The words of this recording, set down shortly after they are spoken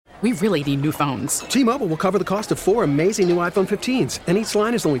We really need new phones. T-Mobile will cover the cost of 4 amazing new iPhone 15s, and each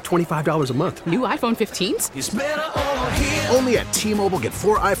line is only $25 a month. New iPhone 15s? It's better over here. Only at T-Mobile, get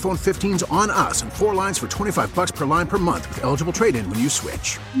 4 iPhone 15s on us and 4 lines for $25 per line per month with eligible trade-in when you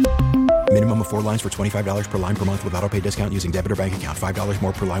switch. Minimum of 4 lines for $25 per line per month with autopay discount using debit or bank account. $5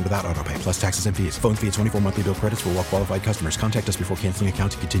 more per line without autopay, plus taxes and fees. Phone fee at 24 monthly bill credits for well-qualified customers. Contact us before canceling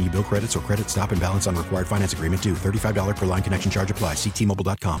account to continue bill credits or credit stop and balance on required finance agreement due. $35 per line connection charge applies. See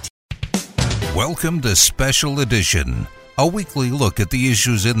T-Mobile.com. Welcome to Special Edition, a weekly look at the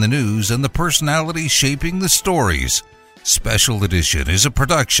issues in the news and the personalities shaping the stories. Special Edition is a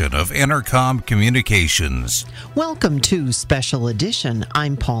production of Intercom Communications. Welcome to Special Edition.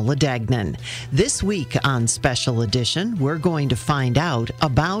 I'm Paula Dagnan. This week on Special Edition, we're going to find out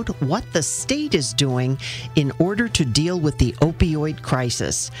about what the state is doing in order to deal with the opioid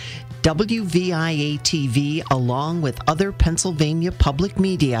crisis. WVIA-TV, along with other Pennsylvania public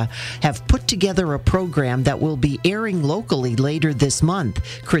media, have put together a program that will be airing locally later this month.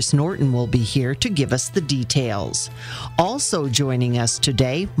 Chris Norton will be here to give us the details. Also joining us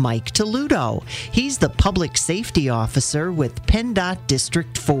today, Mike Taluto. He's the public safety officer with PennDOT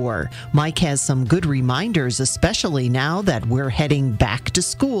District 4. Mike has some good reminders, especially now that we're heading back to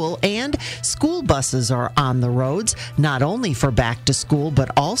school and school buses are on the roads, not only for back to school, but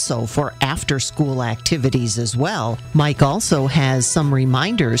also for after-school activities as well. Mike also has some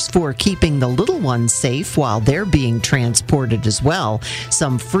reminders for keeping the little ones safe while they're being transported as well.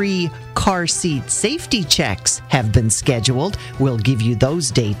 Some free car seat safety checks have been scheduled. We'll give you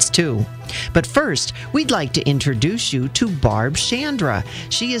those dates too. But first, we'd like to introduce you to Barb Sciandra.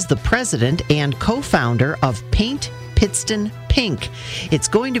 She is the president and co-founder of Pittston Pink. It's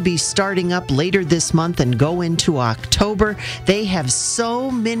going to be starting up later this month and go into October. They have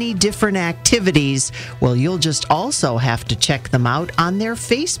so many different activities. Well, you'll just also have to check them out on their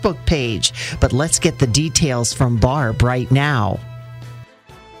Facebook page. But let's get the details from Barb right now.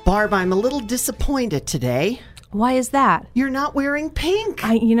 Barb, I'm a little disappointed today. Why is that? You're not wearing pink.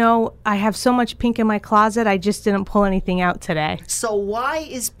 I have so much pink in my closet, I just didn't pull anything out today. So why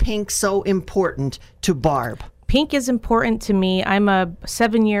is pink so important to Barb? Pink is important to me. I'm a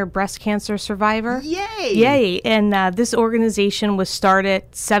 7-year breast cancer survivor. Yay! Yay! And this organization was started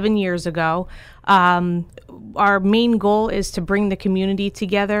 7 years ago. Our main goal is to bring the community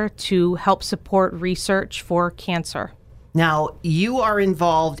together to help support research for cancer. Now, you are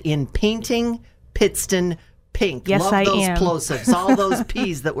involved in painting Pittston Pink. Yes, Love I those am. plosives, all those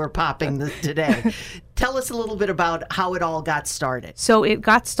P's that were popping today. Tell us a little bit about how it all got started. So it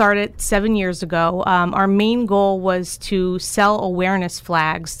got started 7 years ago. Our main goal was to sell awareness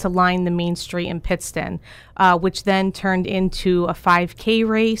flags to line the main street in Pittston, which then turned into a 5K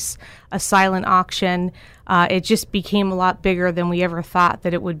race, a silent auction. It just became a lot bigger than we ever thought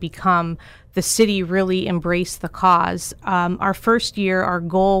that it would become. The city really embraced the cause. Our first year, our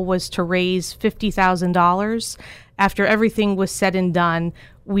goal was to raise $50,000. After everything was said and done,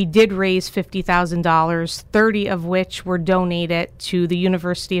 we did raise $50,000, 30 of which were donated to the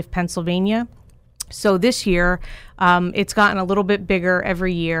University of Pennsylvania. So this year, it's gotten a little bit bigger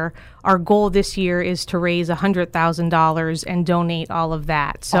every year. Our goal this year is to raise $100,000 and donate all of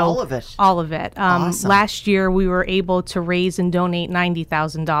that. So all of it? All of it. Awesome. Last year, we were able to raise and donate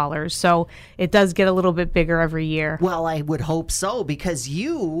 $90,000. So it does get a little bit bigger every year. Well, I would hope so, because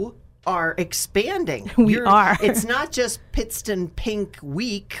you are expanding. We are. It's not just Pittston Pink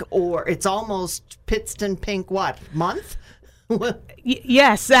Week, or it's almost Pittston Pink, month?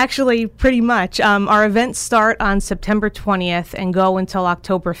 Yes, actually, pretty much. Our events start on September 20th and go until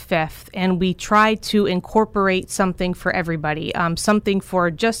October 5th, and we try to incorporate something for everybody, something for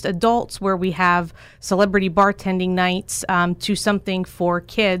just adults where we have celebrity bartending nights, to something for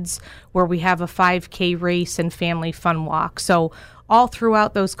kids where we have a 5K race and family fun walk. So all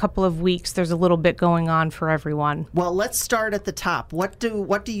throughout those couple of weeks, there's a little bit going on for everyone. Well, let's start at the top. What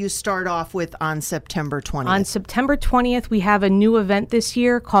do you start off with on September 20th? On September 20th, we have a new event this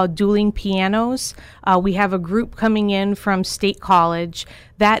year called Dueling Pianos. We have a group coming in from State College.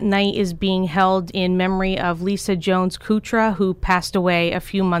 That night is being held in memory of Lisa Jones-Kutra, who passed away a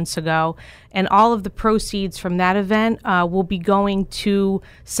few months ago. And all of the proceeds from that event will be going to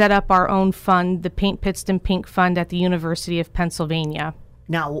set up our own fund, the Pittston Pink Fund at the University of Pennsylvania.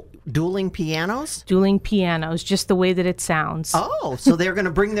 Now, dueling pianos? Dueling pianos, just the way that it sounds. Oh, so they're going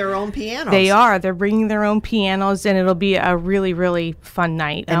to bring their own pianos. They are. They're bringing their own pianos, and it'll be a really, really fun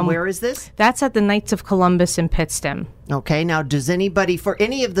night. And where is this? That's at the Knights of Columbus in Pittston. Okay. Now, does anybody, for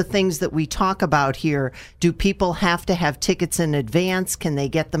any of the things that we talk about here, do people have to have tickets in advance? Can they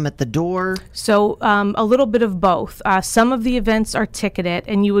get them at the door? So a little bit of both. Some of the events are ticketed,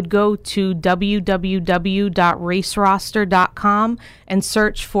 and you would go to www.raceroster.com and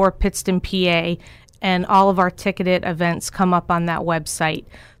search for Pittston, PA, and all of our ticketed events come up on that website.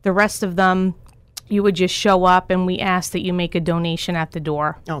 The rest of them, you would just show up, and we ask that you make a donation at the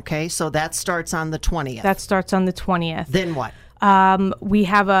door. Okay, so that starts on the 20th. That starts on the 20th. Then what? We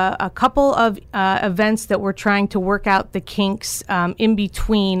have a couple of events that we're trying to work out the kinks in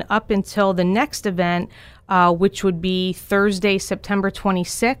between up until the next event, which would be Thursday, September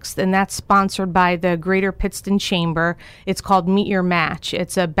 26th, and that's sponsored by the Greater Pittston Chamber. It's called Meet Your Match.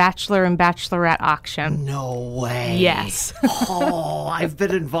 It's a bachelor and bachelorette auction. No way. Yes. Oh, I've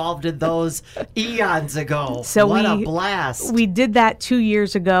been involved in those eons ago. So what a blast. We did that 2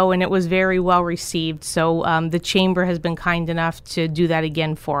 years ago, and it was very well received. So the Chamber has been kind enough to do that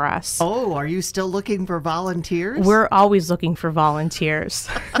again for us. Oh, are you still looking for volunteers? We're always looking for volunteers.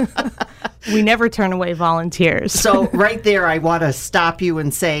 We never turn away volunteers. So right there, I want to stop you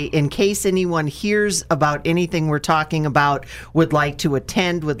and say, in case anyone hears about anything we're talking about, would like to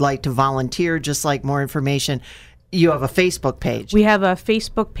attend, would like to volunteer, just like more information, you have a Facebook page. We have a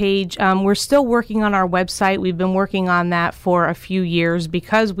Facebook page. We're still working on our website. We've been working on that for a few years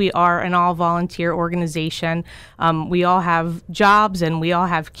because we are an all-volunteer organization. We all have jobs and we all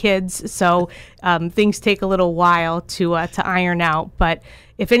have kids, so things take a little while to iron out. But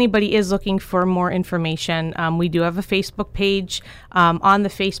if anybody is looking for more information, we do have a Facebook page. On the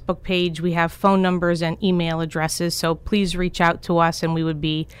Facebook page, we have phone numbers and email addresses, so please reach out to us, and we would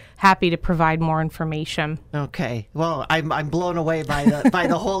be happy to provide more information. Okay. Well, I'm blown away by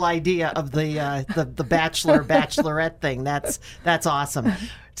the whole idea of the bachelorette thing. That's awesome.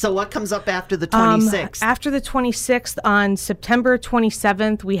 So what comes up after the 26th? After the 26th, on September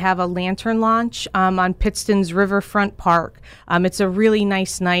 27th, we have a lantern launch on Pittston's Riverfront Park. It's a really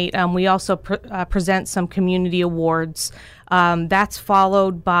nice night. We also present some community awards. That's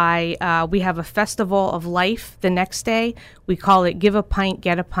followed by, we have a Festival of Life the next day. We call it Give a Pint,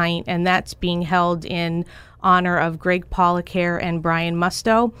 Get a Pint, and that's being held in honor of Greg Pollacare and Brian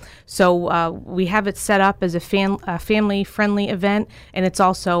Musto. So we have it set up as a family-friendly event, and it's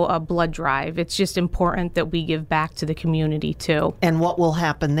also a blood drive. It's just important that we give back to the community, too. And what will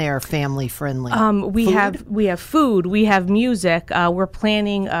happen there, family-friendly? We have food, we have music. We're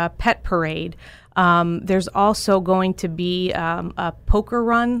planning a pet parade. There's also going to be a poker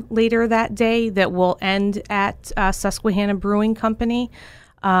run later that day that will end at Susquehanna Brewing Company.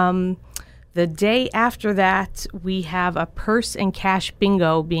 The day after that, we have a purse and cash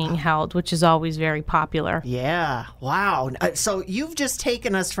bingo being held, which is always very popular. Yeah. Wow. So you've just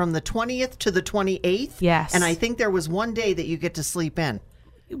taken us from the 20th to the 28th? Yes. And I think there was one day that you get to sleep in.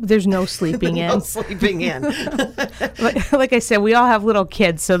 There's no sleeping in. No sleeping in. Like I said, we all have little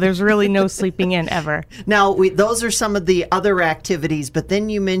kids, so there's really no sleeping in ever. Now, those are some of the other activities, but then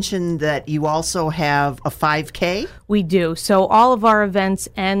you mentioned that you also have a 5K? We do. So all of our events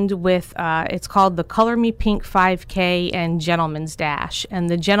end with, it's called the Color Me Pink 5K and Gentleman's Dash. And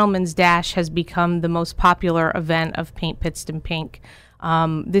the Gentleman's Dash has become the most popular event of Paint Pittston Pink.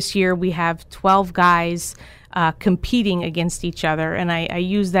 This year we have 12 guys competing against each other, and I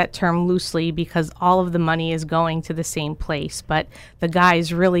use that term loosely because all of the money is going to the same place, but the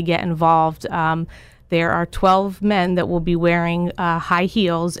guys really get involved. There are 12 men that will be wearing high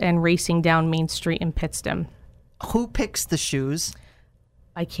heels and racing down Main Street in Pittston. Who picks the shoes?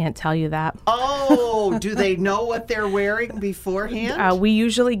 I can't tell you that. Oh, do they know what they're wearing beforehand? We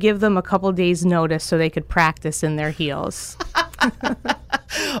usually give them a couple days' notice so they could practice in their heels.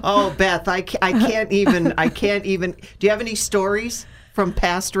 Oh, Beth, I can't even. Do you have any stories from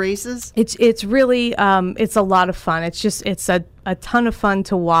past races? It's really it's a lot of fun. It's a ton of fun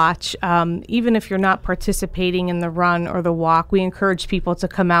to watch. Even if you're not participating in the run or the walk, we encourage people to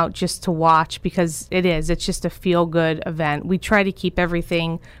come out just to watch because it's just a feel-good event. We try to keep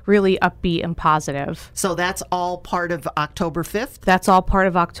everything really upbeat and positive. So that's all part of October 5th? That's all part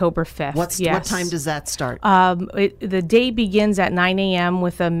of October 5th. What time does that start? The day begins at 9 a.m.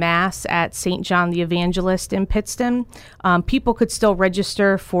 with a mass at St. John the Evangelist in Pittston. People could still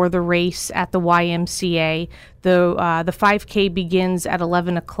register for the race at the YMCA. The 5K begins at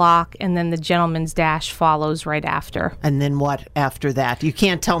 11 o'clock, and then the Gentleman's Dash follows right after. And then what after that? You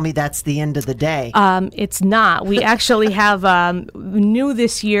can't tell me that's the end of the day. It's not. We actually have, new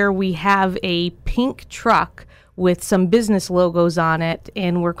this year, we have a pink truck with some business logos on it,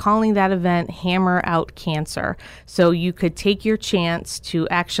 and we're calling that event Hammer Out Cancer. So you could take your chance to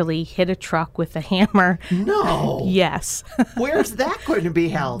actually hit a truck with a hammer. No. Yes. Where's that going to be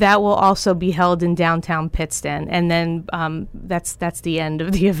held? That will also be held in downtown Pittston, and then that's the end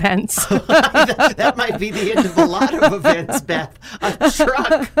of the events. That might be the end of a lot of events, Beth. A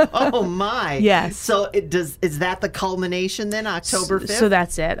truck. Oh my. Yes. So is that the culmination then, October 5th? So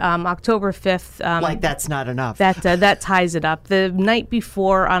that's it. October 5th. Like that's not enough. That ties it up. The night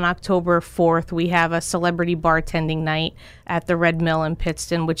before, on October 4th, we have a celebrity bartending night at the Red Mill in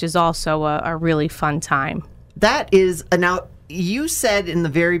Pittston, which is also a really fun time. That is, now you said in the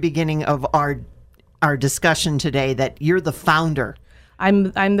very beginning of our discussion today that you're the founder.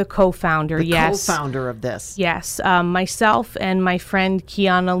 I'm the co-founder, yes. Co-founder of this. Yes. Myself and my friend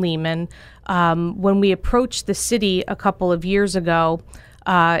Kiana Lehman, when we approached the city a couple of years ago,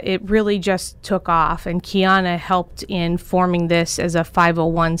 it really just took off, and Kiana helped in forming this as a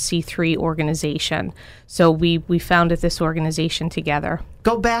 501c3 organization. So we founded this organization together.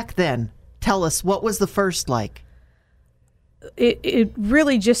 Go back then. Tell us, what was the first like? It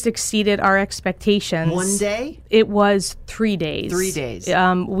really just exceeded our expectations. One day? It was 3 days. 3 days.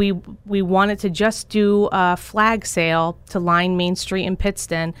 We wanted to just do a flag sale to line Main Street in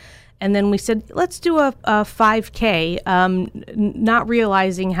Pittston. And then we said, let's do a 5K, not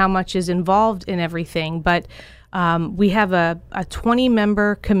realizing how much is involved in everything. But we have a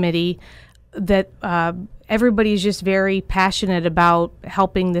 20-member committee that everybody's just very passionate about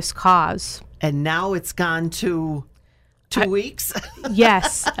helping this cause. And now it's gone to 2 weeks?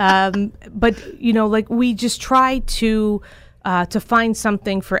 Yes. But, we just try to find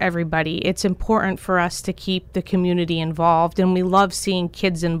something for everybody. It's important for us to keep the community involved, and we love seeing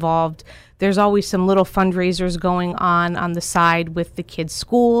kids involved. There's always some little fundraisers going on the side with the kids'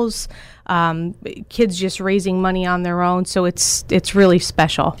 schools, kids just raising money on their own, so it's really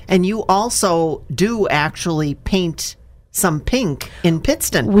special. And you also do actually paint some pink in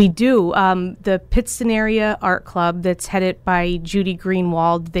Pittston. We do. The Pittston Area Art Club that's headed by Judy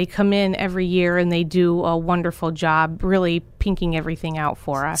Greenwald, they come in every year and they do a wonderful job really pinking everything out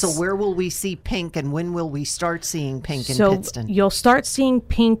for us. So where will we see pink, and when will we start seeing pink in So Pittston? you'll start seeing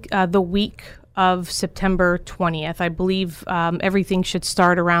pink the week of September 20th. I believe everything should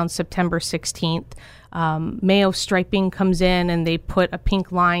start around September 16th. Mayo Striping comes in and they put a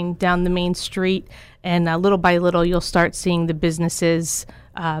pink line down the main street, and little by little you'll start seeing the businesses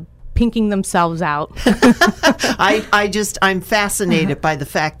pinking themselves out. I'm fascinated by the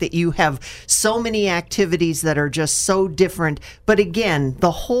fact that you have so many activities that are just so different. But again,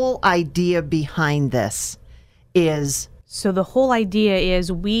 the whole idea behind this is... So the whole idea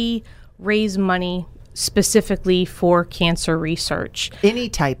is we raise money specifically for cancer research. Any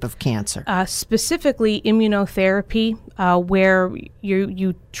type of cancer. Specifically immunotherapy, where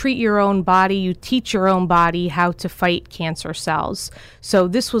you treat your own body, you teach your own body how to fight cancer cells. So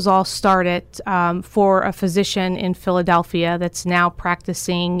this was all started for a physician in Philadelphia that's now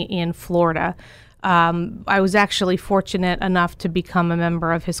practicing in Florida. I was actually fortunate enough to become a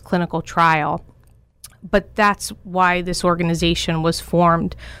member of his clinical trial. But that's why this organization was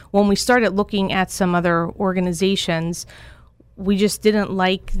formed. When we started looking at some other organizations, we just didn't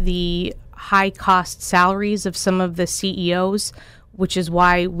like the high cost salaries of some of the CEOs, which is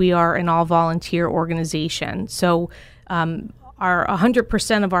why we are an all volunteer organization. So our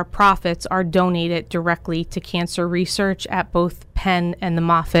 100% of our profits are donated directly to cancer research at both Penn and the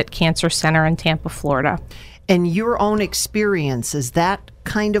Moffitt Cancer Center in Tampa, Florida. And your own experience, is that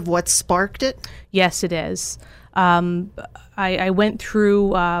kind of what sparked it? Yes, it is. I went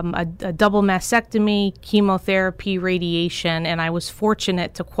through a double mastectomy, chemotherapy, radiation, and I was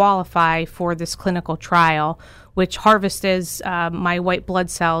fortunate to qualify for this clinical trial, which harvests my white blood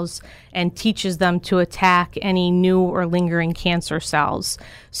cells and teaches them to attack any new or lingering cancer cells.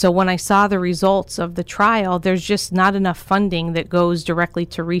 So when I saw the results of the trial, there's just not enough funding that goes directly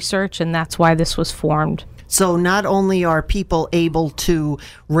to research, and that's why this was formed. So not only are people able to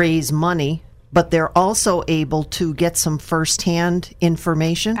raise money, but they're also able to get some firsthand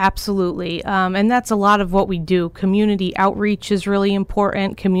information? Absolutely. And that's a lot of what we do. Community outreach is really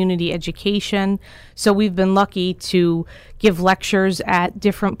important, community education. So we've been lucky to give lectures at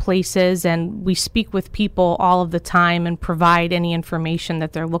different places, and we speak with people all of the time and provide any information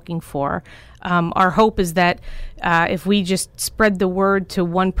that they're looking for. Our hope is that if we just spread the word to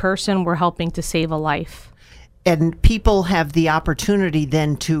one person, we're helping to save a life. And people have the opportunity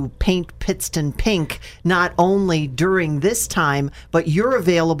then to paint Pittston Pink, not only during this time, but you're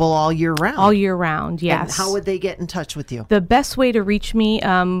available all year round. All year round, yes. And how would they get in touch with you? The best way to reach me,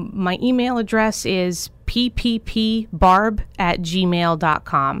 my email address is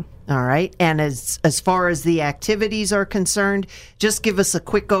pppbarb@gmail.com. All right. And as far as the activities are concerned, just give us a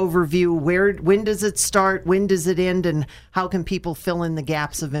quick overview. When does it start? When does it end? And how can people fill in the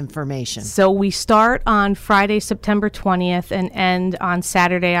gaps of information? So we start on Friday, September 20th and end on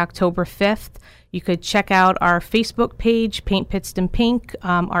Saturday, October 5th. You could check out our Facebook page, Paint Pittston Pink,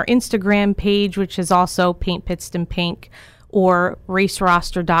 our Instagram page, which is also Paint Pittston Pink, or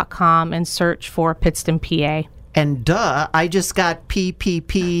raceroster.com and search for Pittston, PA. And I just got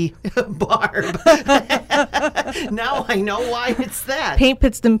PPP Barb. Now I know why it's that. Paint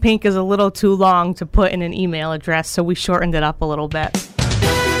Pittston Pink is a little too long to put in an email address, so we shortened it up a little bit.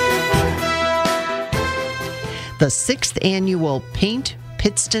 The 6th annual Paint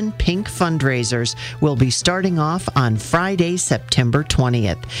Pittston Pink fundraisers will be starting off on Friday, September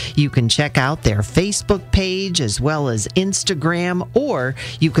 20th. You can check out their Facebook page as well as Instagram, or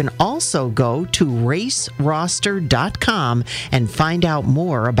you can also go to raceroster.com and find out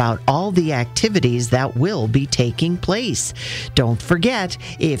more about all the activities that will be taking place. Don't forget,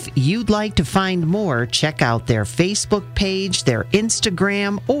 if you'd like to find more, check out their Facebook page, their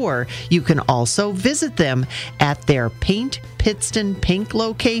Instagram, or you can also visit them at their Paint Pittston Pink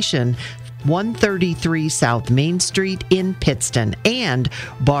location, 133 South Main Street in Pittston. And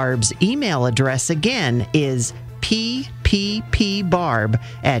Barb's email address again is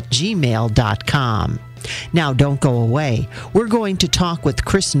pppbarb@gmail.com. Now, don't go away. We're going to talk with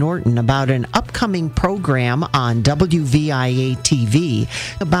Chris Norton about an upcoming program on WVIA-TV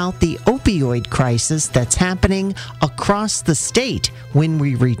about the opioid crisis that's happening across the state when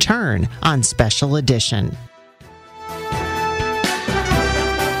we return on Special Edition.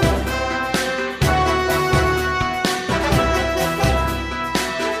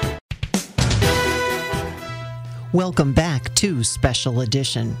 Welcome back to Special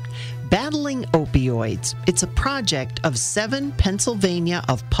Edition. Battling Opioids. It's a project of 7 Pennsylvania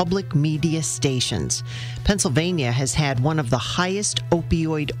public media stations. Pennsylvania has had one of the highest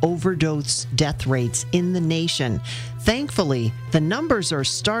opioid overdose death rates in the nation. Thankfully, the numbers are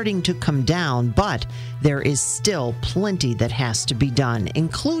starting to come down, but there is still plenty that has to be done,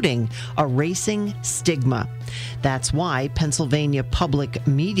 including erasing stigma. That's why Pennsylvania public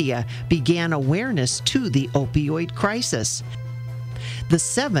media began awareness to the opioid crisis. The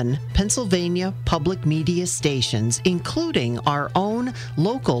 7 Pennsylvania public media stations, including our own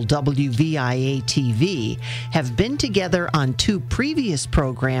local WVIA-TV, have been together on 2 previous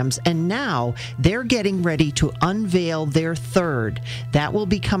programs, and now they're getting ready to unveil their 3rd. That will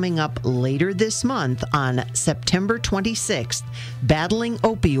be coming up later this month on September 26th, Battling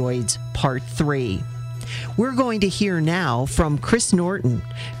Opioids Part 3. We're going to hear now from Chris Norton.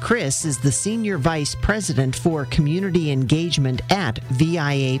 Chris is the Senior Vice President for Community Engagement at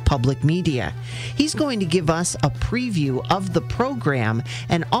VIA Public Media. He's going to give us a preview of the program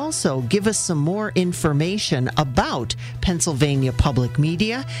and also give us some more information about Pennsylvania Public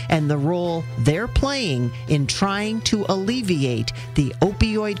Media and the role they're playing in trying to alleviate the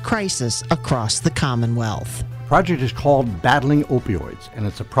opioid crisis across the Commonwealth. The project is called Battling Opioids, and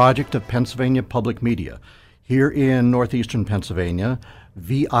it's a project of Pennsylvania Public Media. Here in northeastern Pennsylvania,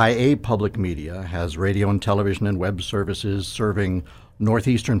 VIA Public Media has radio and television and web services serving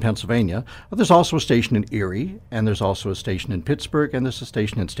northeastern Pennsylvania. But there's also a station in Erie, and there's also a station in Pittsburgh, and there's a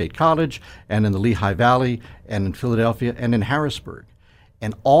station in State College, and in the Lehigh Valley, and in Philadelphia, and in Harrisburg.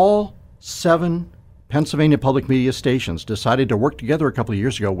 And all 7 Pennsylvania Public Media stations decided to work together a couple of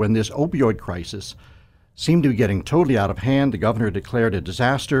years ago when this opioid crisis seemed to be getting totally out of hand. The governor declared a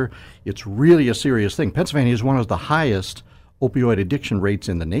disaster. It's really a serious thing. Pennsylvania is one of the highest opioid addiction rates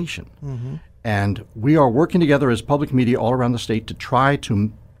in the nation. Mm-hmm. And we are working together as public media all around the state to try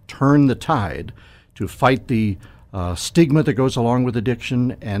to turn the tide, to fight the stigma that goes along with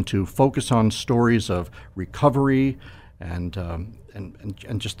addiction, and to focus on stories of recovery and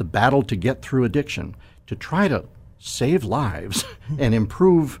just the battle to get through addiction, to try to save lives and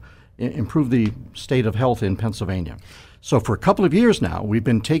improve the state of health in Pennsylvania. So for a couple of years now, we've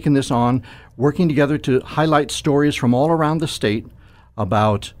been taking this on, working together to highlight stories from all around the state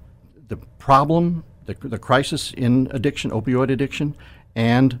about the problem, the crisis in addiction, opioid addiction,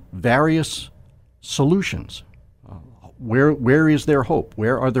 and various solutions. Where is there hope?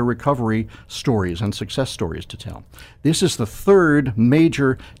 Where are there recovery stories and success stories to tell? This is the 3rd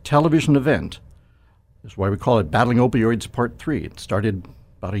major television event. That's why we call it Battling Opioids Part 3. It started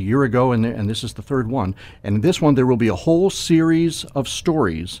about a year ago, and this is the 3rd one. And in this one, there will be a whole series of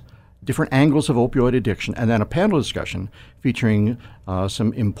stories, different angles of opioid addiction, and then a panel discussion featuring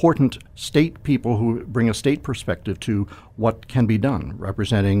some important state people who bring a state perspective to what can be done,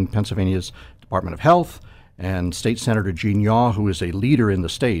 representing Pennsylvania's Department of Health, and State Senator Gene Yaw, who is a leader in the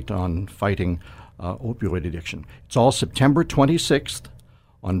state on fighting opioid addiction. It's all September 26th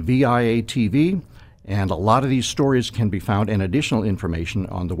on WVIA-TV, and a lot of these stories can be found and additional information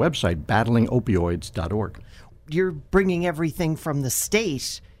on the website battlingopioids.org. You're bringing everything from the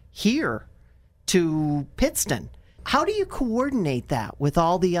state here to Pittston. How do you coordinate that with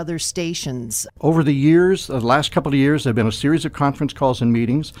all the other stations? Over the years, the last couple of years, there have been a series of conference calls and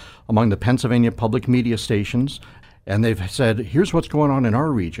meetings among the Pennsylvania public media stations, and they've said, here's what's going on in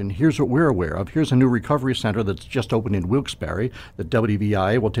our region, here's what we're aware of, here's a new recovery center that's just opened in Wilkes-Barre that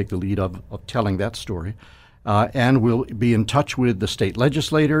WVIA will take the lead of telling that story. And we'll be in touch with the state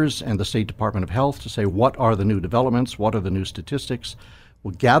legislators and the State Department of Health to say what are the new developments, what are the new statistics.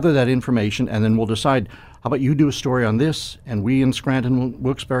 We'll gather that information, and then we'll decide, how about you do a story on this, and we in Scranton,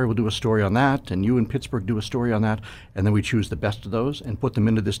 Wilkes-Barre will do a story on that, and you in Pittsburgh do a story on that, and then we choose the best of those and put them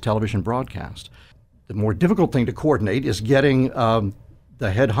into this television broadcast. The more difficult thing to coordinate is getting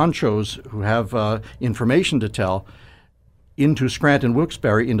the head honchos who have information to tell into Scranton,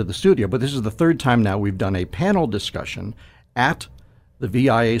 Wilkes-Barre, into the studio. But this is the third time now we've done a panel discussion at the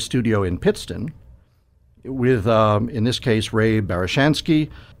VIA studio in Pittston, with, in this case, Ray Barashansky.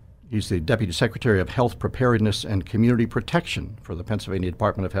 He's the Deputy Secretary of Health Preparedness and Community Protection for the Pennsylvania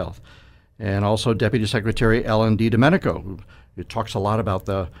Department of Health. And also Deputy Secretary Ellen DiDomenico, who talks a lot about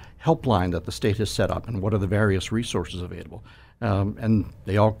the helpline that the state has set up and what are the various resources available. And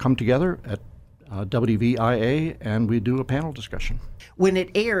they all come together at WVIA, and we do a panel discussion. When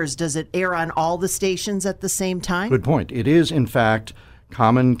it airs, does it air on all the stations at the same time? Good point. It is, in fact,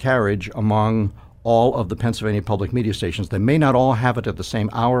 common carriage among all of the Pennsylvania public media stations. They may not all have it at the same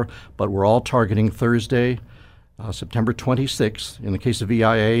hour, but we're all targeting Thursday, September 26th. In the case of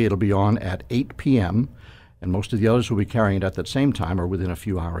VIA, it'll be on at 8 p.m., and most of the others will be carrying it at that same time or within a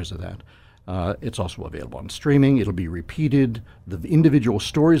few hours of that. It's also available on streaming. It'll be repeated. The individual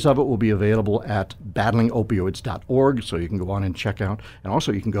stories of it will be available at battlingopioids.org, so you can go on and check out. And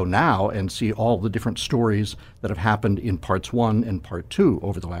also you can go now and see all the different stories that have happened in Parts 1 and Part 2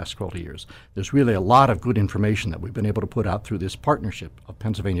 over the last 12 years. There's really a lot of good information that we've been able to put out through this partnership of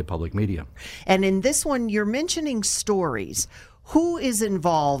Pennsylvania Public Media. And in this one, you're mentioning stories. Who is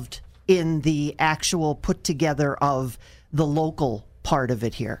involved in the actual put together of the local part of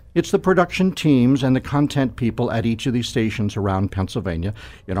it here? It's the production teams and the content people at each of these stations around Pennsylvania.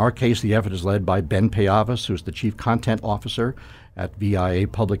 In our case, the effort is led by Ben Payavis, who's the Chief Content Officer at VIA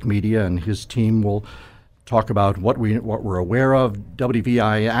Public Media, and his team will talk about what we're aware of.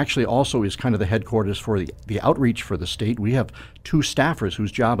 WVIA actually also is kind of the headquarters for the outreach for the state. We have 2 staffers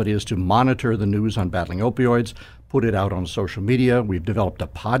whose job it is to monitor the news on battling opioids, put it out on social media. We've developed a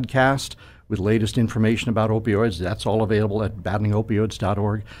podcast with latest information about opioids. That's all available at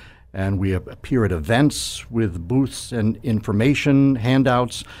battlingopioids.org. And we appear at events with booths and information,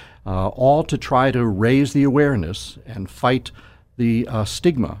 handouts, all to try to raise the awareness and fight the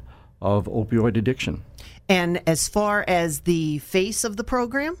stigma of opioid addiction. And as far as the face of the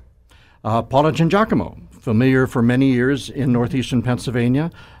program? Paula Giangiacomo, familiar for many years in northeastern Pennsylvania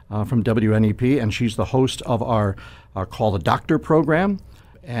from WNEP, and she's the host of our Call the Doctor program.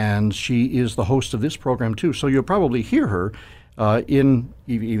 And she is the host of this program, too. So you'll probably hear her even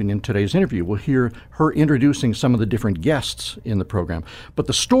in today's interview. We'll hear her introducing some of the different guests in the program. But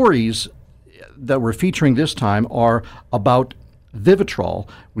the stories that we're featuring this time are about Vivitrol,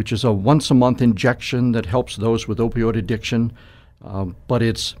 which is a once-a-month injection that helps those with opioid addiction. But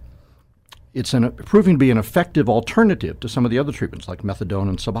it's proving to be an effective alternative to some of the other treatments like methadone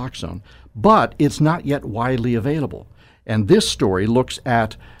and Suboxone. But it's not yet widely available. And this story looks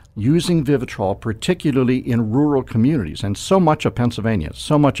at using Vivitrol, particularly in rural communities. And so much of Pennsylvania,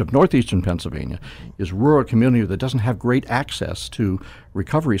 so much of northeastern Pennsylvania is rural community that doesn't have great access to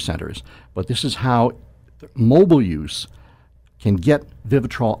recovery centers. But this is how mobile use can get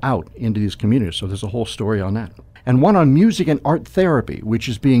Vivitrol out into these communities. So there's a whole story on that. And one on music and art therapy, which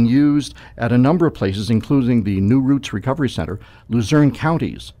is being used at a number of places, including the New Roots Recovery Center, Luzerne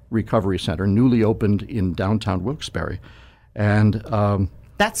County's Recovery Center, newly opened in downtown Wilkes-Barre. And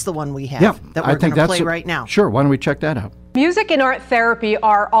that's the one we have that we're going to play right now. Sure, why don't we check that out? Music and art therapy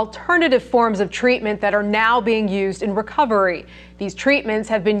are alternative forms of treatment that are now being used in recovery. These treatments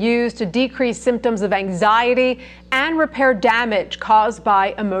have been used to decrease symptoms of anxiety and repair damage caused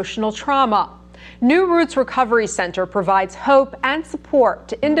by emotional trauma. New Roots Recovery Center provides hope and support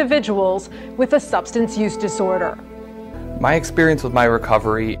to individuals with a substance use disorder. My experience with my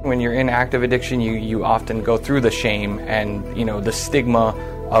recovery, when you're in active addiction, you often go through the shame and, the stigma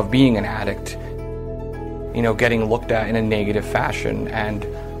of being an addict, getting looked at in a negative fashion. And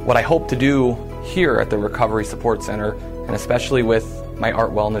What I hope to do here at the Recovery Support Center, and especially with my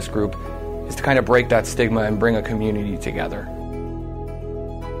art wellness group, is to kind of break that stigma and bring a community together.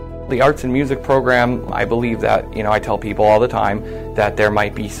 The arts and music program, I believe that, I tell people all the time that there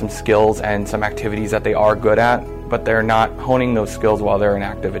might be some skills and some activities that they are good at, but they're not honing those skills while they're in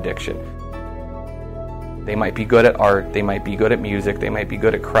active addiction. They might be good at art, they might be good at music, they might be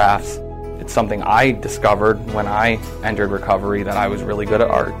good at crafts. It's something I discovered when I entered recovery, that I was really good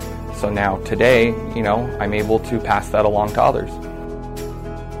at art. So now today, I'm able to pass that along to others.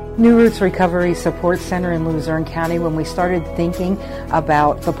 New Roots Recovery Support Center in Luzerne County, when we started thinking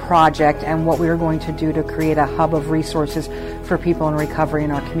about the project and what we were going to do to create a hub of resources for people in recovery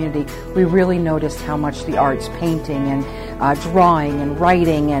in our community, we really noticed how much the arts, painting and drawing and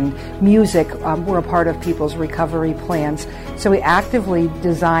writing and music were a part of people's recovery plans. So we actively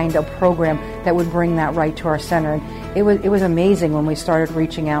designed a program that would bring that right to our center. And it was amazing when we started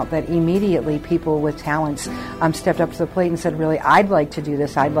reaching out that immediately people with talents stepped up to the plate and said, really, I'd like to do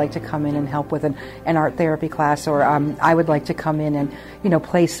this. I'd like to come in and help with an art therapy class, or I would like to come in and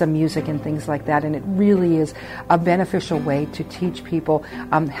play some music and things like that. And it really is a beneficial way to teach people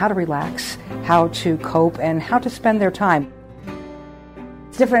how to relax, how to cope, and how to spend their time.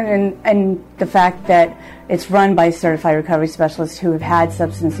 It's different in the fact that it's run by certified recovery specialists who have had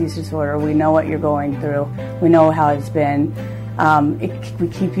substance use disorder. We know what you're going through. We know how it's been. We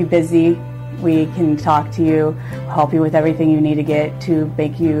keep you busy. We can talk to you, help you with everything you need to get to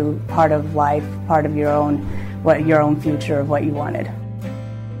make you part of life, part of your own future of what you wanted.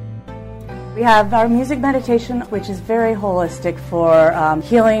 We have our music meditation, which is very holistic for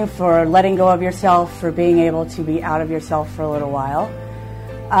healing, for letting go of yourself, for being able to be out of yourself for a little while.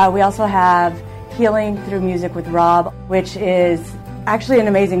 We also have Healing Through Music with Rob, which is actually an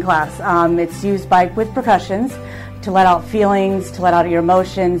amazing class. It's used with percussions to let out feelings, to let out your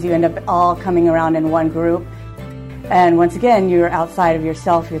emotions. You end up all coming around in one group. And once again, you're outside of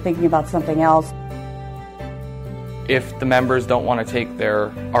yourself. You're thinking about something else. If the members don't want to take their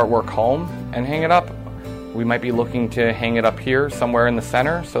artwork home and hang it up, we might be looking to hang it up here somewhere in the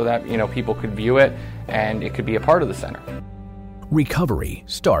center so that people could view it and it could be a part of the center. Recovery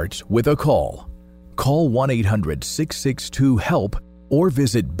starts with a call. Call 1-800-662-HELP or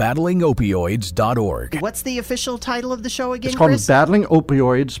visit battlingopioids.org. What's the official title of the show again, It's called Chris? Battling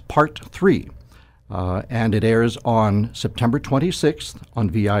Opioids Part 3. And it airs on September 26th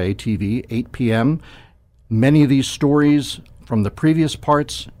on WVIA-TV, 8 p.m. Many of these stories from the previous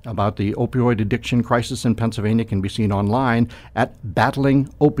parts about the opioid addiction crisis in Pennsylvania can be seen online at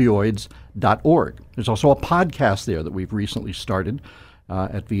battlingopioids.org. There's also a podcast there that we've recently started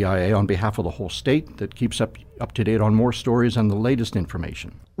at VIA on behalf of the whole state that keeps up to date on more stories and the latest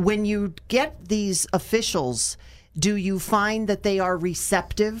information. When you get these officials, do you find that they are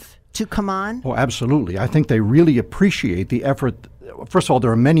receptive to come on? Oh, absolutely. I think they really appreciate the effort. First of all,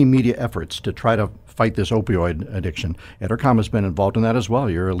 there are many media efforts to try to fight this opioid addiction. EDERCOM has been involved in that as well.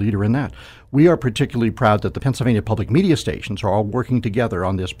 You're a leader in that. We are particularly proud that the Pennsylvania public media stations are all working together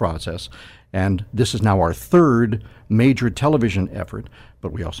on this process. And this is now our third major television effort.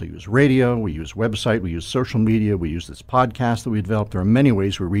 But we also use radio, we use website, we use social media, we use this podcast that we developed. There are many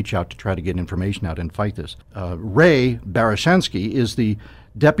ways we reach out to try to get information out and fight this. Ray Barashansky is the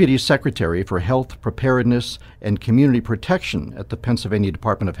Deputy Secretary for Health Preparedness and Community Protection at the Pennsylvania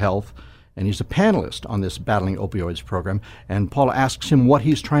Department of Health, and he's a panelist on this Battling Opioids program. And Paula asks him what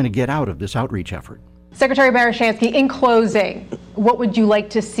he's trying to get out of this outreach effort. Secretary Barashansky, in closing, what would you like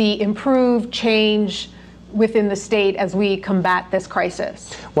to see improve, change within the state as we combat this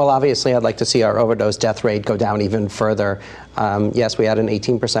crisis? Well, obviously, I'd like to see our overdose death rate go down even further. Yes, we had an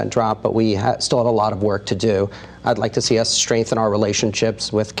 18% drop, but we still have a lot of work to do. I'd like to see us strengthen our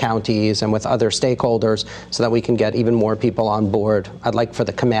relationships with counties and with other stakeholders so that we can get even more people on board. I'd like for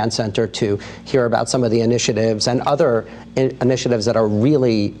the command center to hear about some of the initiatives and other initiatives that are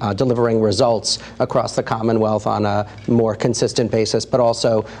really delivering results across the Commonwealth on a more consistent basis, but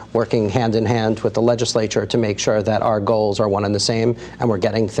also working hand in hand with the legislature to make sure that our goals are one and the same and we're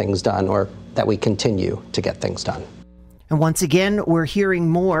getting things done, or that we continue to get things done. And once again, we're hearing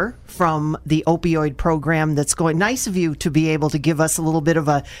more from the opioid program that's going. Nice of you to be able to give us a little bit of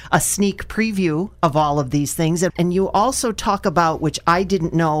a sneak preview of all of these things. And you also talk about, which I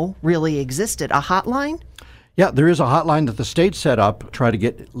didn't know really existed, a hotline? Yeah, there is a hotline that the state set up to try to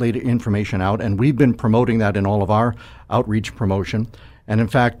get later information out, and we've been promoting that in all of our outreach promotion. And in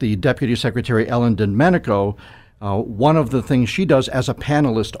fact, the Deputy Secretary Ellen Domenico, one of the things she does as a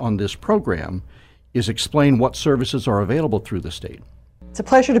panelist on this program is explain what services are available through the state. It's a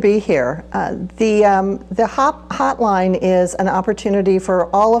pleasure to be here. The HOP hotline is an opportunity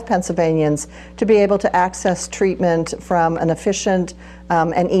for all of Pennsylvanians to be able to access treatment from an efficient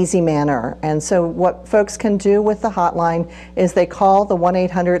and easy manner. And so what folks can do with the hotline is they call the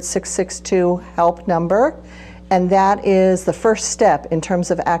 1-800-662-HELP number, and that is the first step in terms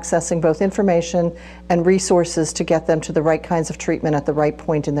of accessing both information and resources to get them to the right kinds of treatment at the right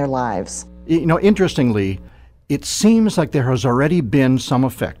point in their lives. You know, interestingly, it seems like there has already been some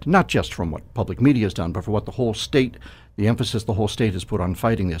effect, not just from what public media has done, but for what the whole state, the emphasis the whole state has put on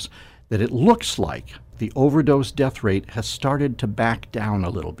fighting this, that it looks like the overdose death rate has started to back down a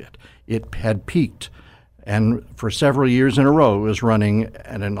little bit. It had peaked, and for several years in a row was running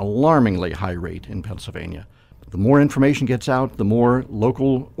at an alarmingly high rate in Pennsylvania. The more information gets out, the more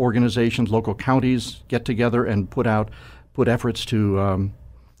local organizations, local counties get together and put efforts to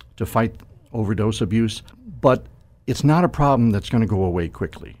fight overdose abuse. But it's not a problem that's going to go away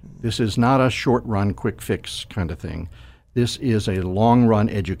quickly. This is not a short-run, quick-fix kind of thing. This is a long-run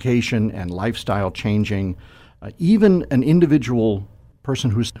education and lifestyle changing. Even an individual person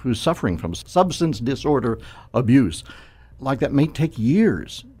who's suffering from substance disorder abuse, like that may take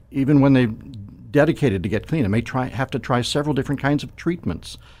years, even when they've dedicated to get clean. It may have to try several different kinds of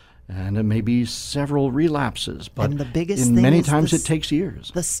treatments. And it may be several relapses, but and the biggest thing many is times it takes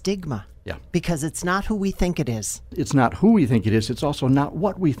years. The stigma. Yeah. Because it's not who we think it is. It's not who we think it is. It's also not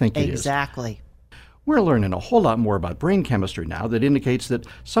what we think it is. Exactly. We're learning a whole lot more about brain chemistry now that indicates that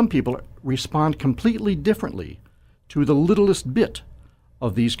some people respond completely differently to the littlest bit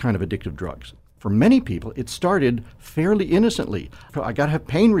of these kind of addictive drugs. For many people, it started fairly innocently. I got to have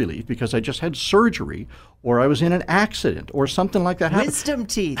pain relief because I just had surgery, or I was in an accident, or something like that happened. Wisdom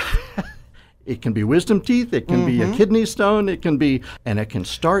teeth. It can be wisdom teeth. It can be a kidney stone. It can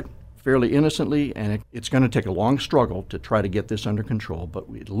start fairly innocently, and it's going to take a long struggle to try to get this under control, but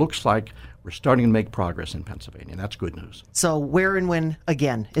it looks like we're starting to make progress in Pennsylvania. That's good news. So where and when,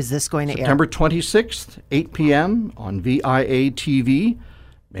 again, is this going to air? September 26th, 8 p.m. on WVIA-TV.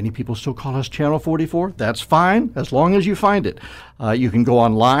 Many people still call us Channel 44. That's fine, as long as you find it. You can go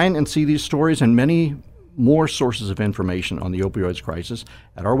online and see these stories and many more sources of information on the opioids crisis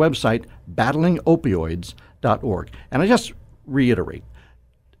at our website, battlingopioids.org. And I just reiterate,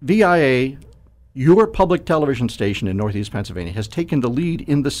 VIA, your public television station in Northeast Pennsylvania, has taken the lead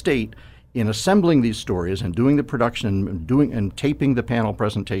in the state in assembling these stories and doing the production and taping the panel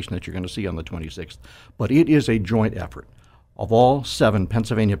presentation that you're going to see on the 26th. But it is a joint effort of all 7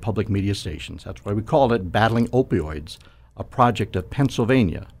 Pennsylvania public media stations. That's why we call it Battling Opioids, a project of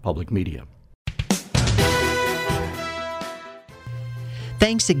Pennsylvania Public Media.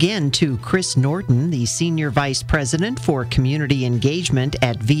 Thanks again to Chris Norton, the Senior Vice President for Community Engagement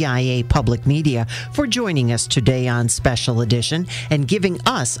at VIA Public Media, for joining us today on Special Edition and giving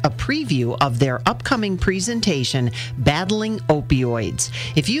us a preview of their upcoming presentation, Battling Opioids.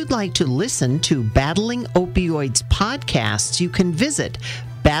 If you'd like to listen to Battling Opioids podcasts, you can visit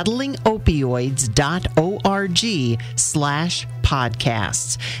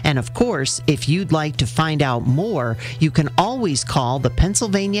battlingopioids.org/podcasts. And of course, if you'd like to find out more, you can always call the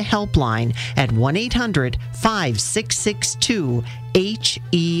Pennsylvania Helpline at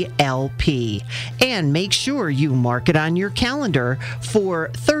 1-800-5662-HELP. And make sure you mark it on your calendar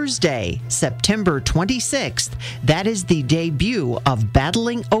for Thursday, September 26th. That is the debut of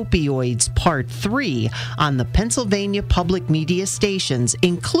Battling Opioids Part 3 on the Pennsylvania Public Media stations,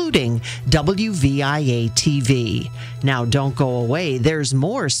 including WVIA-TV. Now, don't go away. There's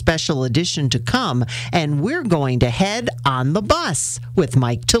more Special Edition to come, and we're going to head on the bus with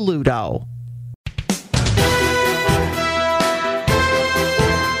Mike Taluto.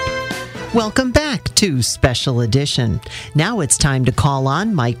 Welcome back to Special Edition. Now it's time to call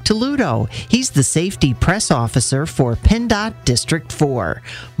on Mike Taluto. He's the Safety Press Officer for PennDOT District 4.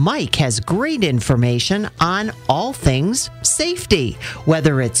 Mike has great information on all things safety,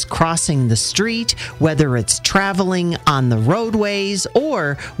 whether it's crossing the street, whether it's traveling on the roadways,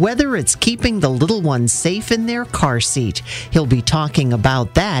 or whether it's keeping the little ones safe in their car seat. He'll be talking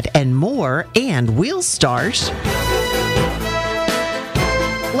about that and more, and we'll start.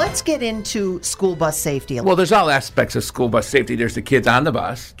 Let's get into school bus safety. Well, there's all aspects of school bus safety. There's the kids on the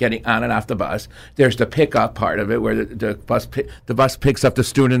bus, getting on and off the bus. There's the pickup part of it, where the bus picks up the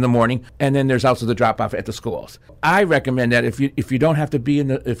student in the morning, and then there's also the drop off at the schools. I recommend that if you don't have to be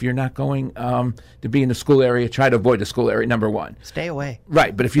if you're not going to be in the school area, try to avoid the school area. Number one, stay away.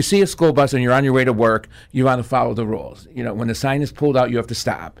 Right, but if you see a school bus and you're on your way to work, you want to follow the rules. You know, when the sign is pulled out, you have to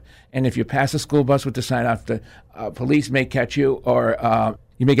stop. And if you pass a school bus with the sign off, the police may catch you, or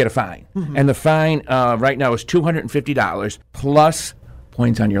you may get a fine. Mm-hmm. And the fine right now is $250 plus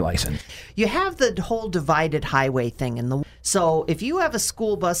points on your license. You have the whole divided highway thing. So if you have a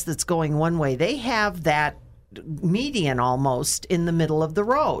school bus that's going one way, they have that median almost in the middle of the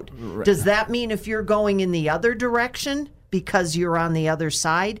road. Right. Does that mean if you're going in the other direction because you're on the other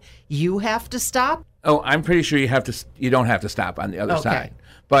side, you have to stop? Oh, I'm pretty sure you don't have to stop on the other side.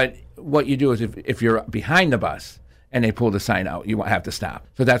 But what you do is if you're behind the bus and they pull the sign out, you won't have to stop.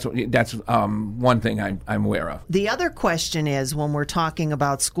 So that's one thing I'm aware of. The other question is, when we're talking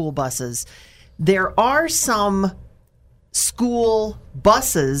about school buses, there are some school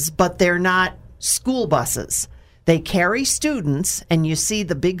buses, but they're not school buses. They carry students, and you see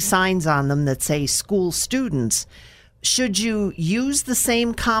the big signs on them that say school students. Should you use the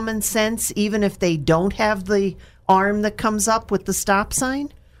same common sense even if they don't have the arm that comes up with the stop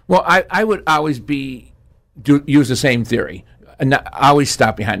sign? Well, I would always use the same theory. And always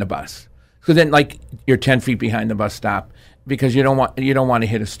stop behind the bus. So then, like, you're 10 feet behind the bus stop because you don't want to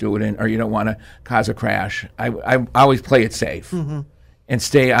hit a student or you don't want to cause a crash. I always play it safe and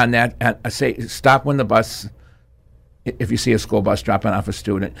stay on that. Stop when the bus. If you see a school bus dropping off a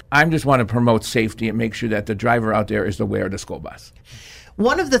student, I just want to promote safety and make sure that the driver out there is aware of the school bus.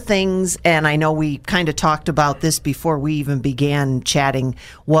 One of the things, and I know we kind of talked about this before we even began chatting,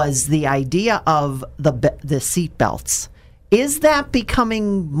 was the idea of the seat belts. Is that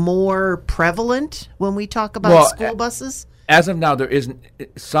becoming more prevalent when we talk about school buses? As of now, there isn't.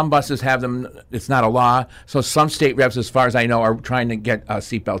 Some buses have them. It's not a law. So some state reps, as far as I know, are trying to get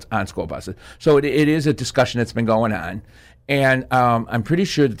seatbelts on school buses. So it is a discussion that's been going on. And I'm pretty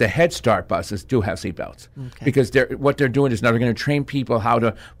sure that the Head Start buses do have seatbelts. Okay. Because what they're doing is now they're going to train people how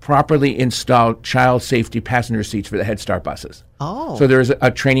to properly install child safety passenger seats for the Head Start buses. Oh. So there's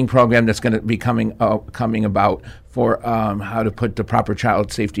a training program that's going to be coming about for how to put the proper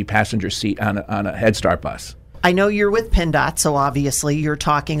child safety passenger seat on a Head Start bus. I know you're with PennDOT, so obviously you're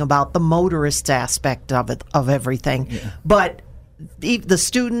talking about the motorist aspect of everything. Yeah. But the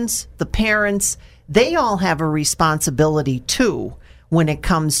students, the parents, they all have a responsibility too when it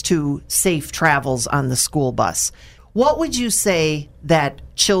comes to safe travels on the school bus. What would you say that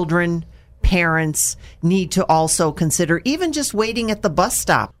children, parents need to also consider, even just waiting at the bus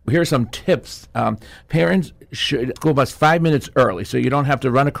stop? Here are some tips. Parents should school bus 5 minutes early, so you don't have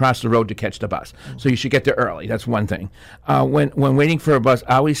to run across the road to catch the bus. So you should get there early. That's one thing. When waiting for a bus,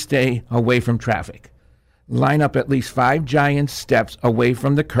 always stay away from traffic. Line up at least 5 giant steps away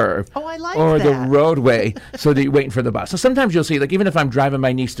from the curb or the roadway so that you're waiting for the bus. So sometimes you'll see, like, even if I'm driving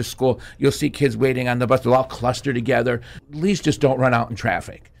my niece to school, you'll see kids waiting on the bus. They'll all cluster together. At least just don't run out in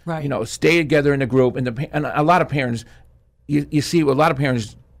traffic. Right. Stay together in a group. And a lot of parents, you see a lot of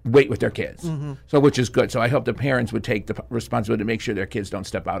parents wait with their kids, so which is good. So I hope the parents would take the responsibility to make sure their kids don't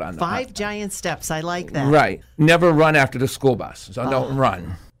step out on the 5 giant steps. I like that. Right. Never run after the school bus. So don't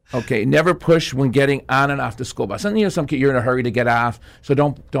run. Okay, never push when getting on and off the school bus. And some kid, you're in a hurry to get off, so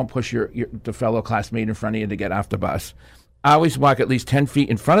don't push the fellow classmate in front of you to get off the bus. Always walk at least 10 feet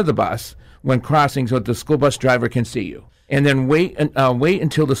in front of the bus when crossing so that the school bus driver can see you. And then wait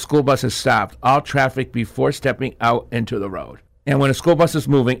until the school bus has stopped all traffic before stepping out into the road. And when a school bus is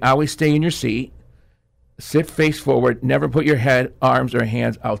moving, always stay in your seat, sit face forward, never put your head, arms, or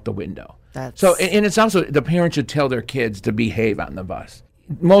hands out the window. So, and it's also, the parents should tell their kids to behave on the bus.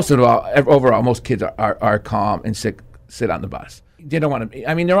 Overall, most kids are calm and sit on the bus. They don't want to be.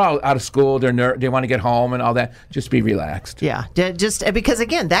 I mean, they're all out of school. They want to get home and all that. Just be relaxed. Yeah, just because,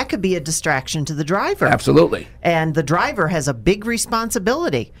 again, that could be a distraction to the driver. Absolutely. And the driver has a big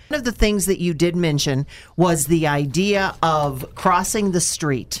responsibility. One of the things that you did mention was the idea of crossing the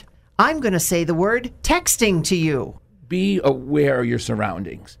street. I'm going to say the word texting to you. Be aware of your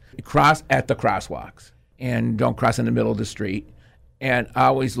surroundings. Cross at the crosswalks. And don't cross in the middle of the street. And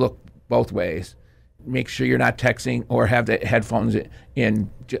always look both ways. Make sure you're not texting or have the headphones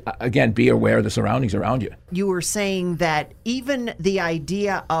in. Again, be aware of the surroundings around you. You were saying that even the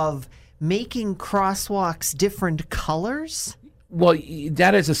idea of making crosswalks different colors? Well,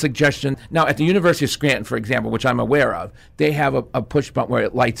 that is a suggestion. Now, at the University of Scranton, for example, which I'm aware of, they have a push button where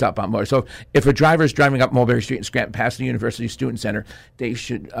it lights up on more. So if a driver is driving up Mulberry Street in Scranton past the University Student Center, they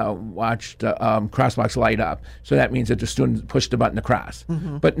should watch the crosswalks light up. So that means that the students push the button to cross.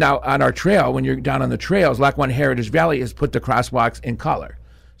 Mm-hmm. But now on our trail, when you're down on the trails, Lackawanna Heritage Valley has put the crosswalks in color.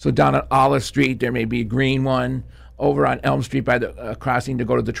 So down on Olive Street, there may be a green one. Over on Elm Street by the crossing to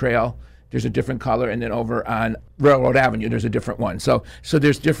go to the trail, there's a different color, and then over on Railroad Avenue, there's a different one. So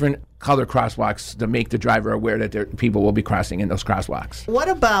there's different color crosswalks to make the driver aware that people will be crossing in those crosswalks. What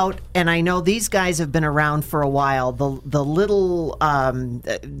about, and I know these guys have been around for a while, the little,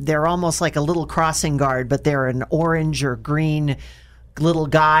 they're almost like a little crossing guard, but they're an orange or green little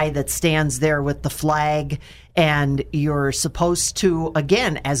guy that stands there with the flag, and you're supposed to,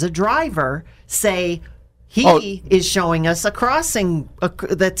 again, as a driver, say, he is showing us a crossing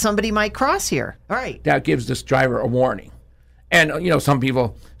that somebody might cross here. All right. That gives this driver a warning. And, some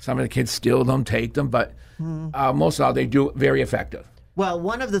of the kids steal them, take them, but most of all, they do very effective. Well,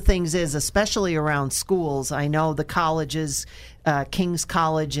 one of the things is, especially around schools, I know the colleges, King's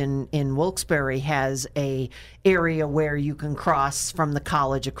College in Wilkes-Barre has a area where you can cross from the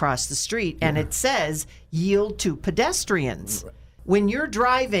college across the street, and it says yield to pedestrians. When you're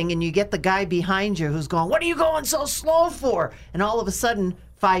driving and you get the guy behind you who's going, what are you going so slow for? And all of a sudden,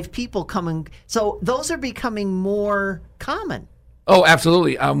 5 people come and... So those are becoming more common. Oh,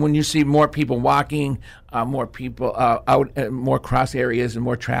 absolutely. When you see more people walking, more people out, more cross areas and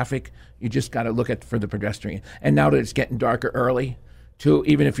more traffic, you just got to look for the pedestrian. And now that it's getting darker early, too,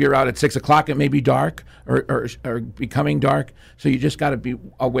 even if you're out at 6 o'clock, it may be dark or becoming dark. So you just got to be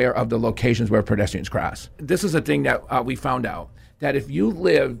aware of the locations where pedestrians cross. This is a thing that we found out, that if you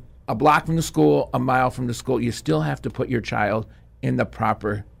live a block from the school, a mile from the school, you still have to put your child in the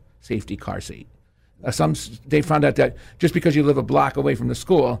proper safety car seat. They found out that just because you live a block away from the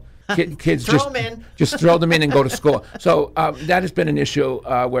school, kids just throw them in and go to school. So that has been an issue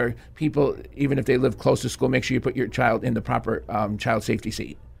where people, even if they live close to school, make sure you put your child in the proper child safety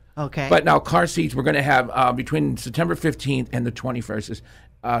seat. Okay. But now car seats, we're going to have between September 15th and the 21st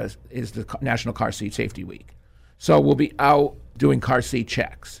is the National Car Seat Safety Week. So we'll be out doing car seat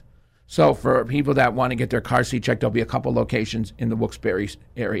checks. So for people that want to get their car seat checked, there'll be a couple locations in the Wilkes-Barre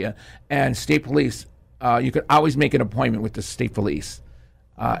area. And state police, you could always make an appointment with the state police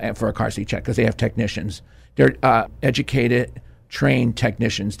for a car seat check because they have technicians. They're educated, trained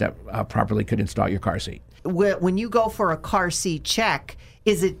technicians that properly could install your car seat. When you go for a car seat check,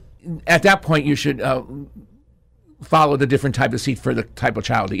 is it... At that point, you should follow the different type of seat for the type of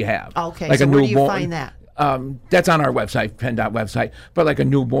child that you have. Okay, like so where do you find that? That's on our website, PennDOT website. But like a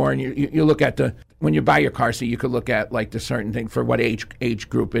newborn, you look at when you buy your car seat, you could look at like the certain thing for what age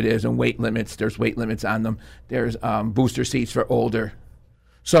group it is and weight limits. There's weight limits on them. There's booster seats for older.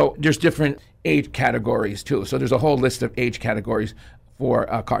 So there's different age categories too. So there's a whole list of age categories for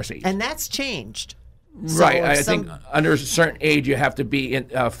car seats. And that's changed. Right. I think under a certain age, you have to be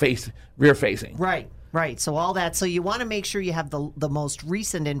in rear facing. Right. So all that. So you want to make sure you have the most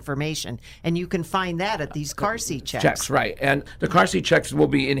recent information, and you can find that at these car seat checks. Right. And the car seat checks will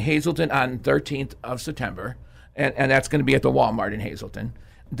be in Hazleton on 13th of September, and that's going to be at the Walmart in Hazleton.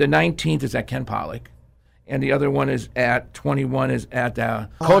 The 19th is at Ken Pollock, and the other one is at 21 is at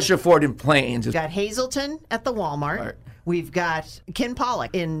Kosher Ford in Plains. We've got Hazleton at the Walmart. Right. We've got Ken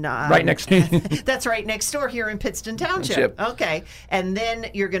Pollock in... right next door. That's right next door here in Pittston Township. Okay. And then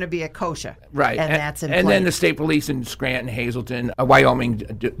you're going to be at Kosher. Right. And that's in And Plains. then the state police in Scranton, Hazleton, Wyoming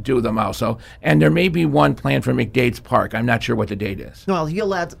do them also. And there may be one planned for McDade's Park. I'm not sure what the date is. Well, you'll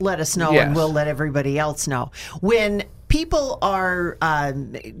let us know, yes. And we'll let everybody else know. When people are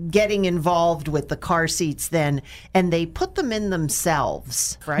getting involved with the car seats then, and they put them in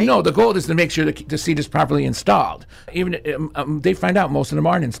themselves, right? No, the goal is to make sure the seat is properly installed. Even they find out most of them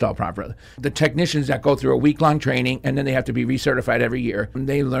aren't installed properly. The technicians that go through a week-long training, and then they have to be recertified every year,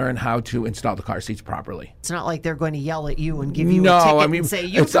 they learn how to install the car seats properly. It's not like they're going to yell at you and give you a ticket and say,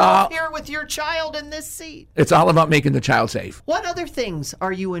 you go up here with your child in this seat. It's all about making the child safe. What other things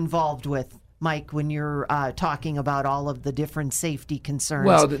are you involved with, Mike, when you're talking about all of the different safety concerns?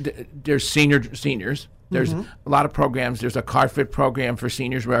 Well, there's seniors. There's a lot of programs. There's a car fit program for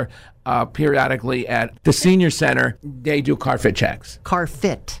seniors where periodically at the senior center, they do car fit checks. Car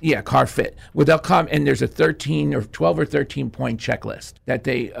fit? Yeah, car fit. Well, they'll come and there's a 12 or 13 point checklist that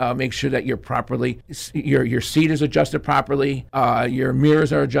they make sure that you're properly, your seat is adjusted properly, your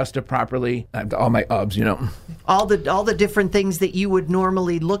mirrors are adjusted properly. All my UBs, you know. All the different things that you would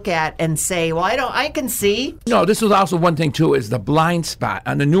normally look at and say, well, I can see. No, this was also one thing too, is the blind spot.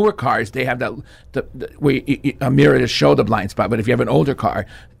 On the newer cars, they have a mirror to show the blind spot. But if you have an older car,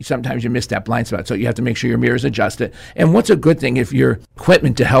 sometimes you miss that blind spot. So you have to make sure your mirror is adjusted. And what's a good thing if your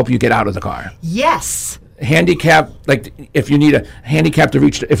equipment to help you get out of the car? Yes. Handicap, like if you need a handicap to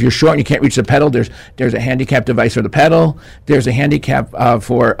reach, if you're short and you can't reach the pedal, there's a handicap device for the pedal. There's a handicap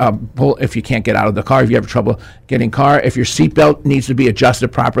for pull if you can't get out of the car, if you have trouble getting car. If your seatbelt needs to be adjusted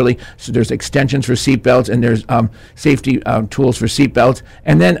properly, so there's extensions for seatbelts and there's safety tools for seatbelts.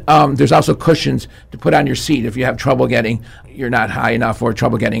 And then there's also cushions to put on your seat if you have trouble getting, you're not high enough or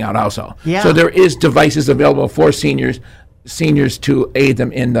trouble getting out also. Yeah. So there is devices available for seniors to aid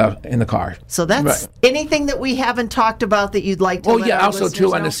them in the car. So that's anything that we haven't talked about that you'd like to let our also listeners too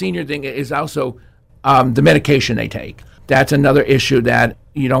know? on the senior thing is also the medication they take. That's another issue that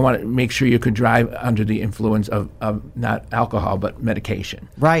you don't want to make sure you can drive under the influence of not alcohol, but medication.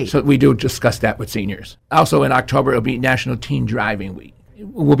 Right. So we do discuss that with seniors. Also in October, it'll be National Teen Driving Week.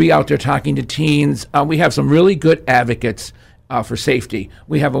 We'll be out there talking to teens. We have some really good advocates for safety.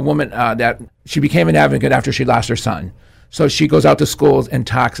 We have a woman that she became an advocate after she lost her son. So she goes out to schools and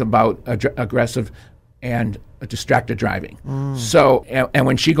talks about aggressive and distracted driving. So, and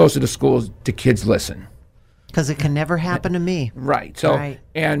when she goes to the schools, the kids listen. Because it can never happen to me. Right. So,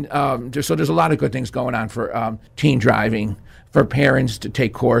 and so there's a lot of good things going on for teen driving, for parents to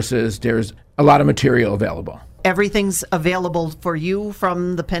take courses. There's a lot of material available. Everything's available for you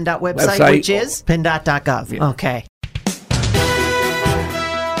from the PennDOT website, which is PennDOT.gov. Yeah. Okay.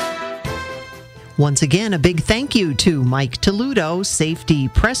 Once again, a big thank you to Mike Taluto, Safety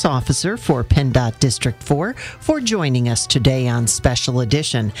Press Officer for PennDOT District 4, for joining us today on Special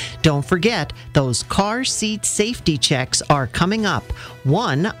Edition. Don't forget, those car seat safety checks are coming up.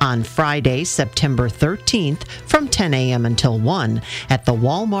 One on Friday, September 13th from 10 a.m. until 1 at the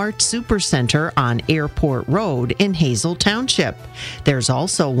Walmart Supercenter on Airport Road in Hazel Township. There's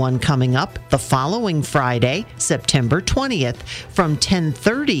also one coming up the following Friday, September 20th from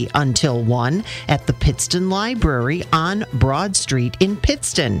 10:30 until 1 at the Pittston Library on Broad Street in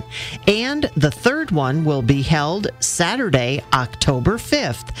Pittston. And the third one will be held Saturday, October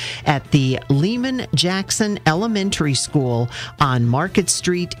 5th at the Lehman Jackson Elementary School on Market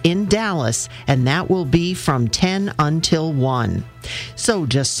Street in Dallas, and that will be from 10 until 1. So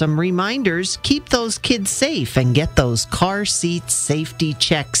just some reminders, keep those kids safe and get those car seat safety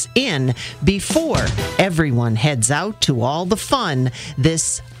checks in before everyone heads out to all the fun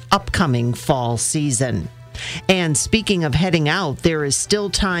this upcoming fall season. And speaking of heading out, there is still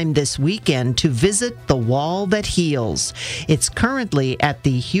time this weekend to visit the Wall That Heals. It's currently at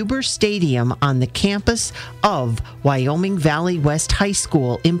the Huber Stadium on the campus of Wyoming Valley West High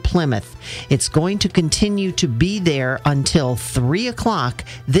School in Plymouth. It's going to continue to be there until 3 o'clock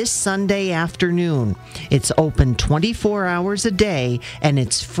this Sunday afternoon. It's open 24 hours a day and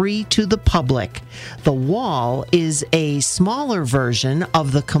it's free to the public. The wall is a smaller version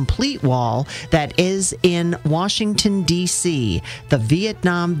of the complete wall that is in Washington, D.C., the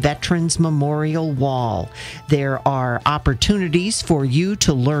Vietnam Veterans Memorial Wall. There are opportunities for you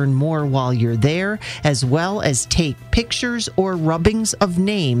to learn more while you're there, as well as take pictures or rubbings of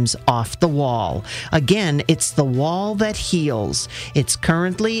names off the wall. Again, it's the Wall That Heals. It's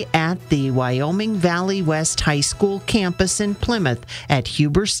currently at the Wyoming Valley West High School campus in Plymouth at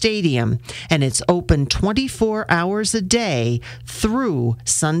Huber Stadium, and it's open 24 hours a day through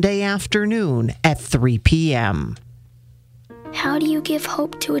Sunday afternoon at 3 p.m. How do you give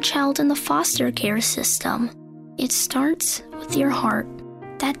hope to a child in the foster care system? It starts with your heart.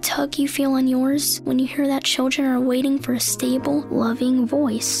 That tug you feel in yours when you hear that children are waiting for a stable, loving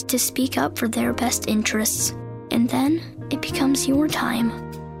voice to speak up for their best interests. And then it becomes your time.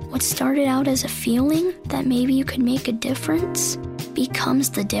 What started out as a feeling that maybe you could make a difference becomes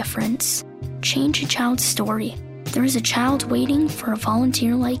the difference. Change a child's story. There is a child waiting for a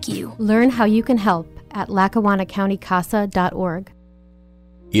volunteer like you. Learn how you can help at LackawannaCountyCASA.org.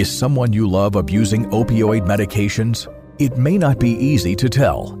 Is someone you love abusing opioid medications? It may not be easy to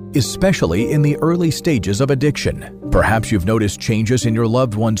tell, especially in the early stages of addiction. Perhaps you've noticed changes in your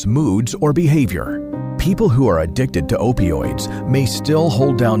loved one's moods or behavior. People who are addicted to opioids may still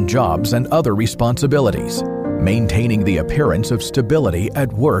hold down jobs and other responsibilities, maintaining the appearance of stability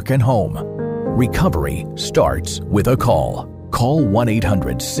at work and home. Recovery starts with a call. Call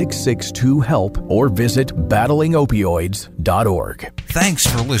 1-800-662-HELP or visit battlingopioids.org. Thanks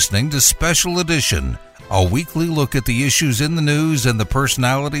for listening to Special Edition, a weekly look at the issues in the news and the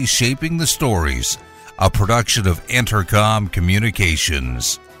personalities shaping the stories, a production of Intercom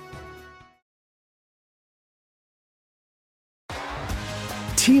Communications.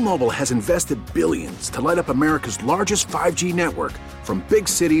 T-Mobile has invested billions to light up America's largest 5G network, from big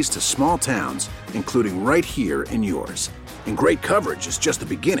cities to small towns, including right here in yours. And great coverage is just the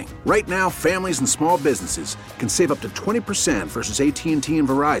beginning. Right now, families and small businesses can save up to 20% versus AT&T and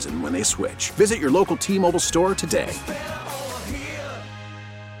Verizon when they switch. Visit your local T-Mobile store today.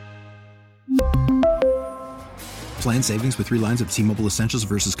 Plan savings with 3 lines of T-Mobile Essentials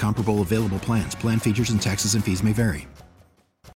versus comparable available plans. Plan features and taxes and fees may vary.